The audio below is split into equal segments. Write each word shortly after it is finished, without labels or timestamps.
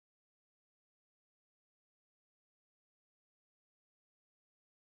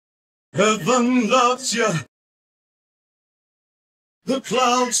Heaven loves you. The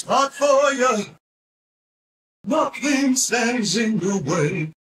clouds part for you. Nothing stands in your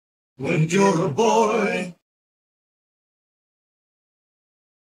way when you're a boy.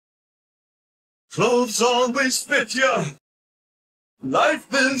 Clothes always fit you. Life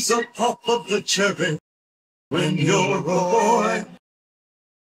is a pop of the cherry when you're a boy.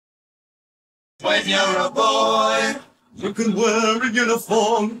 When you're a boy, you can wear a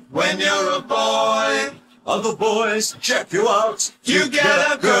uniform. When you're a boy, other boys check you out. You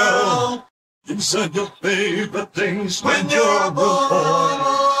get a girl. You say your favorite things when you're a boy.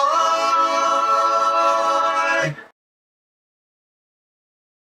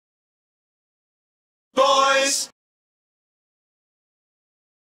 Boys,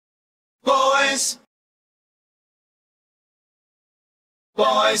 boys,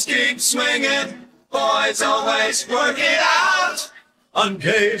 boys keep swinging. Boys always work it out.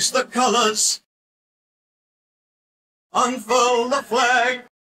 Uncage the colors. Unfurl the flag.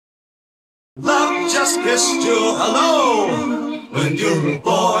 Love just kissed you hello when you're a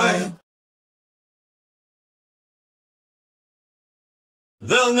boy.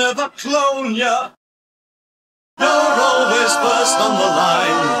 They'll never clone ya. You're always first on the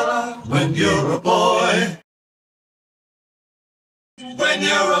line when you're a boy. When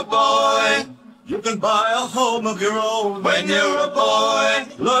you're a boy, you can buy a home of your own. When you're a boy,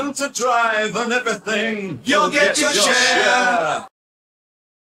 learn to drive and everything. You'll get your share.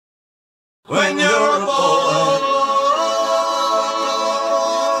 When you're a boy.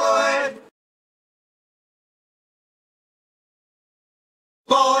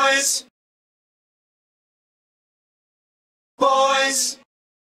 Boys, boys,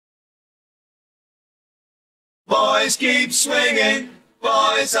 boys keep swinging.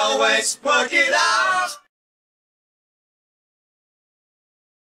 Boys always work it out.